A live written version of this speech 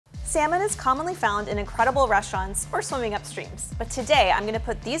Salmon is commonly found in incredible restaurants or swimming up streams. But today, I'm gonna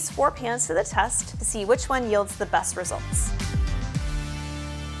put these 4 pans to the test to see which one yields the best results.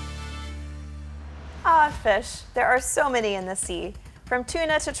 Ah, fish. There are so many in the sea. From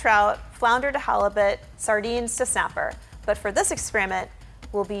tuna to trout, flounder to halibut, sardines to snapper. But for this experiment,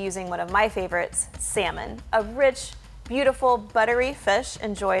 we'll be using one of my favorites, salmon, a rich, beautiful, buttery fish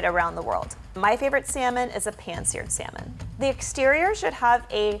enjoyed around the world. My favorite salmon is a pan-seared salmon. The exterior should have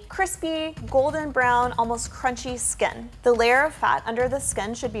a crispy, golden brown, almost crunchy skin. The layer of fat under the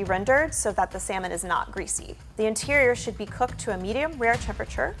skin should be rendered so that the salmon is not greasy. The interior should be cooked to a medium rare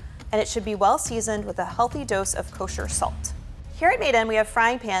temperature, and it should be well seasoned with a healthy dose of kosher salt. Here at Made In, we have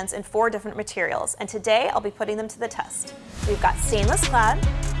frying pans in 4 different materials, and today I'll be putting them to the test. We've got stainless clad,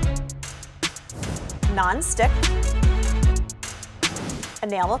 non-stick,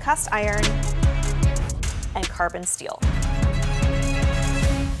 enameled cast iron, and carbon steel.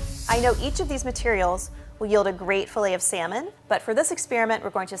 I know each of these materials will yield a great fillet of salmon, but for this experiment, we're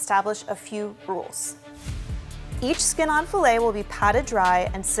going to establish a few rules. Each skin-on fillet will be patted dry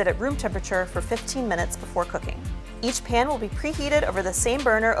and sit at room temperature for 15 minutes before cooking. Each pan will be preheated over the same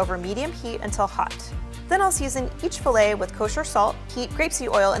burner over medium heat until hot. Then I'll season each fillet with kosher salt, heat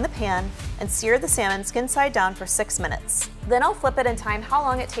grapeseed oil in the pan, and sear the salmon skin side down for 6 minutes. Then I'll flip it and time how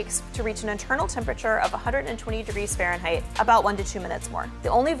long it takes to reach an internal temperature of 120 degrees Fahrenheit, about 1 to 2 minutes more. The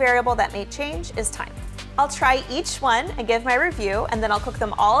only variable that may change is time. I'll try each one and give my review, and then I'll cook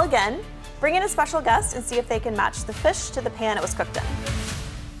them all again, bring in a special guest, and see if they can match the fish to the pan it was cooked in.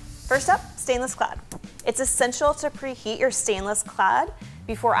 First up, stainless clad. It's essential to preheat your stainless clad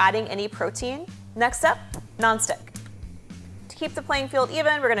before adding any protein. Next up, non-stick. To keep the playing field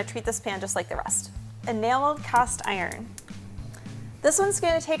even, we're gonna treat this pan just like the rest. Enameled cast iron. This one's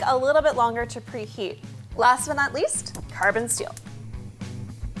gonna take a little bit longer to preheat. Last but not least, carbon steel.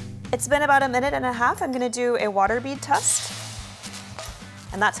 It's been about 1.5 minutes. I'm gonna do a water bead test,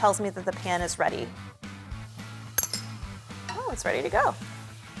 and that tells me that the pan is ready. Oh, it's ready to go.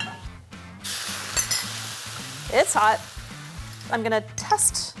 It's hot. I'm gonna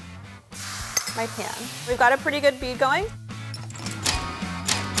test my pan. We've got a pretty good bead going.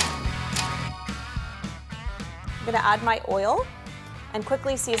 I'm gonna add my oil and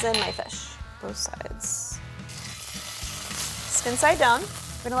quickly season my fish. Both sides. Skin side down.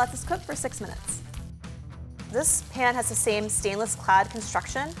 We're gonna let this cook for 6 minutes. This pan has the same stainless clad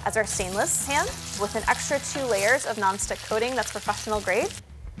construction as our stainless pan, with an extra 2 layers of nonstick coating that's professional grade.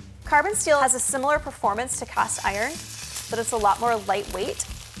 Carbon steel has a similar performance to cast iron, but it's a lot more lightweight.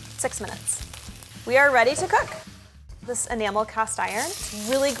 6 minutes. We are ready to cook. This enamel cast iron is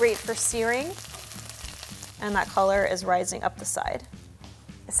really great for searing, and that color is rising up the side.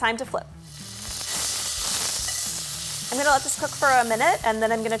 It's time to flip. I'm gonna let this cook for 1 minute, and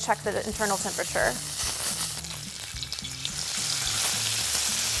then I'm gonna check the internal temperature.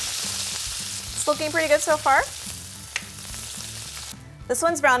 It's looking pretty good so far. This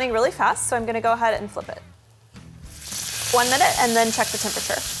one's browning really fast, so I'm gonna go ahead and flip it. 1 minute, and then check the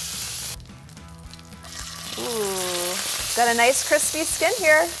temperature. Ooh, got a nice crispy skin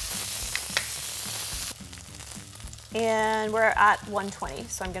here. And we're at 120,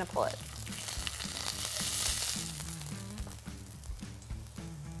 so I'm gonna pull it.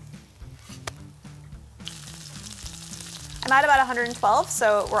 I'm at about 112,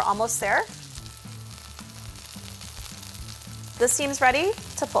 so we're almost there. This seems ready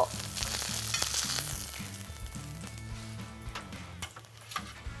to pull.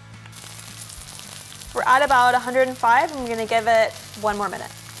 We're at about 105, and I'm gonna give it 1 more minute.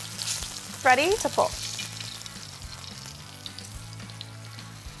 Ready to pull.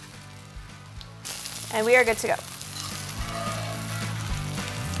 And we are good to go.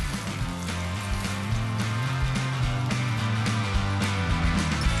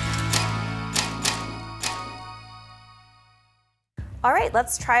 All right,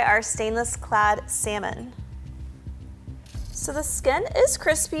 let's try our stainless clad salmon. So the skin is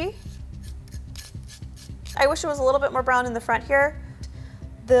crispy. I wish it was a little bit more brown in the front here.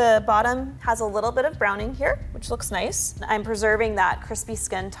 The bottom has a little bit of browning here, which looks nice. I'm preserving that crispy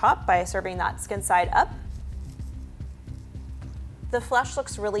skin top by serving that skin side up. The flesh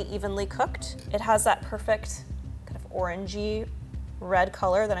looks really evenly cooked. It has that perfect kind of orangey red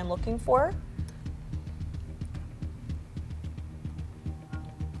color that I'm looking for.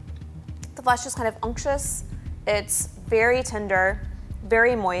 The flesh is kind of unctuous. It's very tender,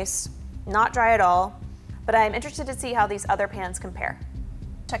 very moist, not dry at all, but I'm interested to see how these other pans compare.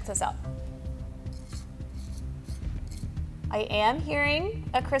 Check this out. I am hearing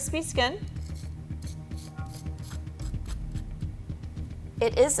a crispy skin.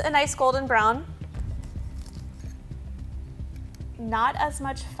 It is a nice golden brown. Not as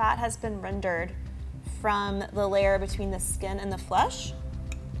much fat has been rendered from the layer between the skin and the flesh.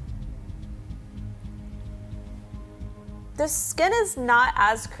 The skin is not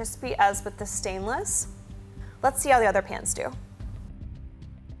as crispy as with the stainless. Let's see how the other pans do.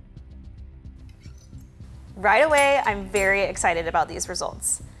 Right away, I'm very excited about these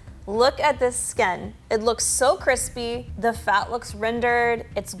results. Look at this skin. It looks so crispy. The fat looks rendered.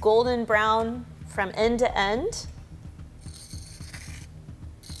 It's golden brown from end to end.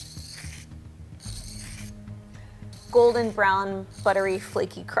 Golden brown, buttery,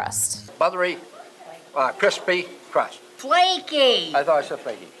 flaky crust. Buttery, crispy crust. Flaky! I thought I said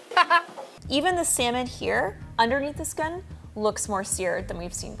flaky. Even the salmon here, underneath the skin, looks more seared than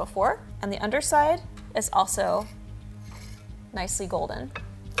we've seen before. And the underside is also nicely golden.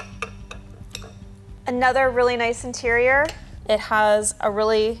 Another really nice interior. It has a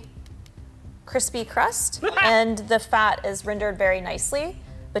really crispy crust and the fat is rendered very nicely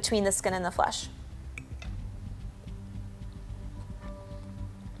between the skin and the flesh.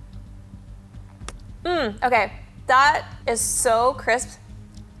 Okay, that is so crisp.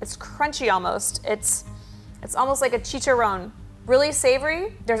 It's crunchy almost. It's almost like a chicharron. Really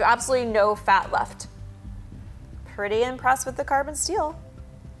savory. There's absolutely no fat left. Pretty impressed with the carbon steel.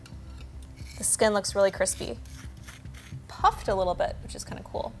 The skin looks really crispy. Puffed a little bit, which is kind of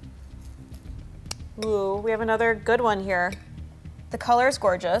cool. Ooh, we have another good one here. The color is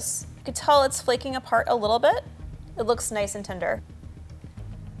gorgeous. You can tell it's flaking apart a little bit. It looks nice and tender.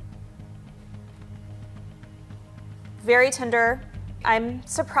 Very tender. I'm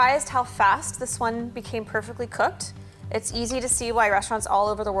surprised how fast this one became perfectly cooked. It's easy to see why restaurants all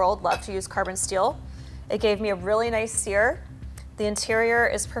over the world love to use carbon steel. It gave me a really nice sear. The interior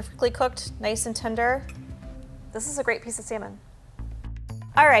is perfectly cooked, nice and tender. This is a great piece of salmon.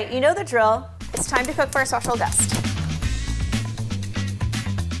 All right, you know the drill. It's time to cook for our special guest.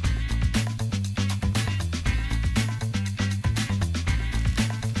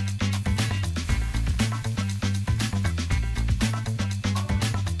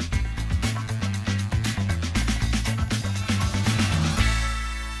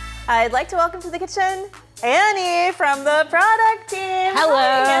 I'd like to welcome to the kitchen Annie from the product team. Hello.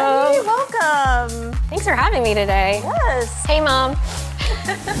 Hi, Annie, welcome. Thanks for having me today. Yes. Hey, Mom.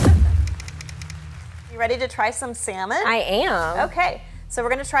 You ready to try some salmon? I am. Okay, so we're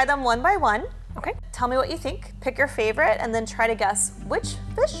gonna try them one by one. Okay. Tell me what you think, pick your favorite, and then try to guess which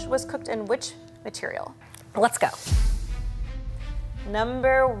fish was cooked in which material. Let's go.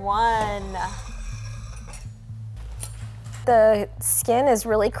 Number one. The skin is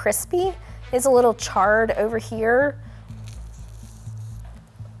really crispy. It's a little charred over here.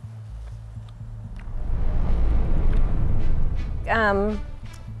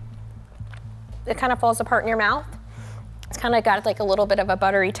 It kind of falls apart in your mouth. It's kind of got like a little bit of a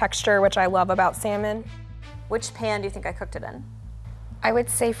buttery texture, which I love about salmon. Which pan do you think I cooked it in? I would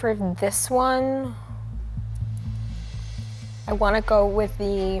say for this one, I want to go with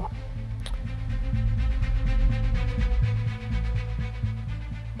the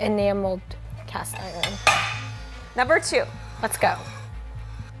Enameled Cast Iron. Number two. Let's go.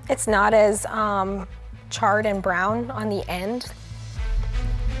 It's not as charred and brown on the end.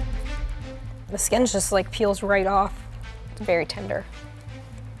 The skin just like peels right off. It's very tender.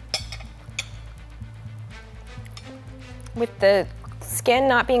 With the skin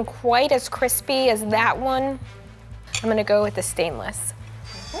not being quite as crispy as that one, I'm gonna go with the stainless.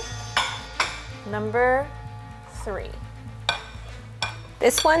 Okay. Number three.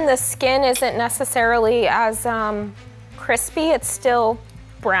 This one, the skin isn't necessarily as crispy. It's still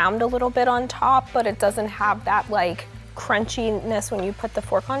browned a little bit on top, but it doesn't have that like crunchiness when you put the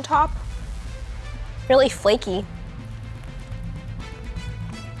fork on top. Really flaky.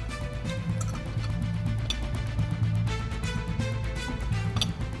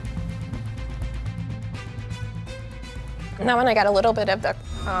 That one I got a little bit of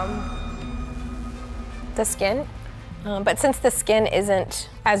the skin. But since the skin isn't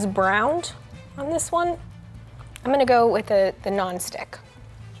as browned on this one, I'm gonna go with the non-stick.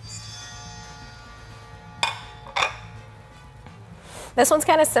 This one's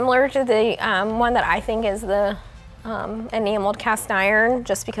kind of similar to the one that I think is the enameled cast iron,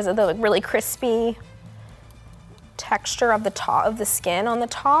 just because of the really crispy texture of the top of the skin on the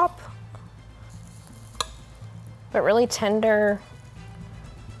top, but really tender.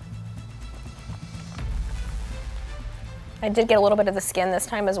 I did get a little bit of the skin this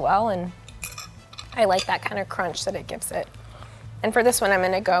time as well, and I like that kind of crunch that it gives it. And for this one, I'm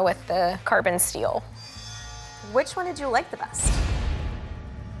gonna go with the carbon steel. Which one did you like the best?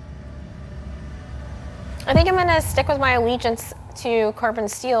 I think I'm gonna stick with my allegiance to carbon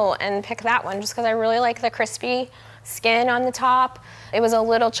steel and pick that one just because I really like the crispy skin on the top. It was a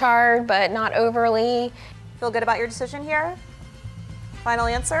little charred, but not overly. Feel good about your decision here? Final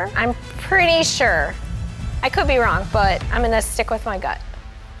answer? I'm pretty sure. I could be wrong, but I'm gonna stick with my gut.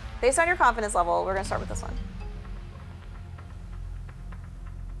 Based on your confidence level, we're gonna start with this one.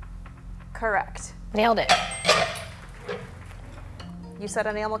 Correct. Nailed it. You said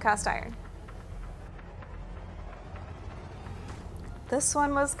enameled cast iron. This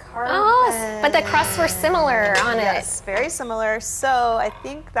one was carbon. Oh, but the crusts were similar on it. Yes, very similar. So I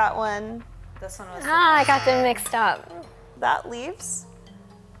think that one, this one was. Ah, I got them mixed up. That leaves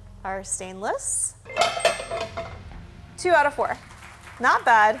our stainless. 2 out of 4. Not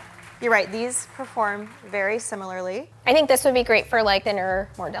bad. You're right, these perform very similarly. I think this would be great for like thinner,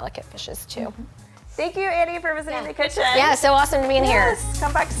 more delicate fishes too. Mm-hmm. Thank you, Annie, for visiting the kitchen. Yeah, so awesome being here. Yes,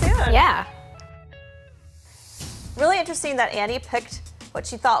 come back soon. Yeah. Really interesting that Annie picked what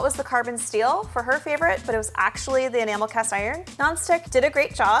she thought was the carbon steel for her favorite, but it was actually the enamel cast iron. Nonstick did a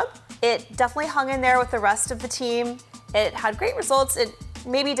great job. It definitely hung in there with the rest of the team. It had great results. It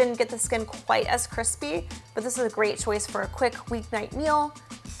maybe didn't get the skin quite as crispy, but this is a great choice for a quick weeknight meal.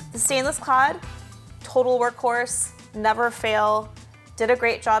 The Stainless Clad, total workhorse, never fail, did a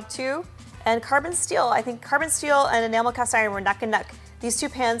great job too. And carbon steel, I think carbon steel and enamel cast iron were neck and neck. These two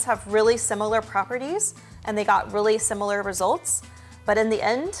pans have really similar properties and they got really similar results. But in the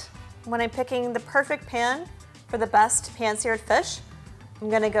end, when I'm picking the perfect pan for the best pan-seared fish, I'm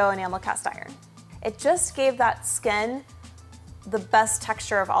gonna go enamel cast iron. It just gave that skin the best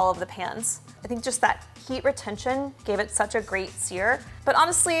texture of all of the pans. I think just that heat retention gave it such a great sear. But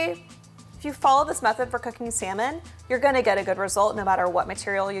honestly, if you follow this method for cooking salmon, you're gonna get a good result no matter what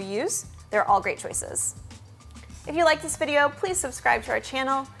material you use. They're all great choices. If you like this video, please subscribe to our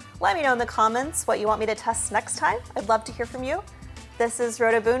channel. Let me know in the comments what you want me to test next time. I'd love to hear from you. This is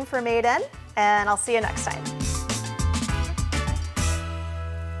Rhoda Boone for Made In, and I'll see you next time.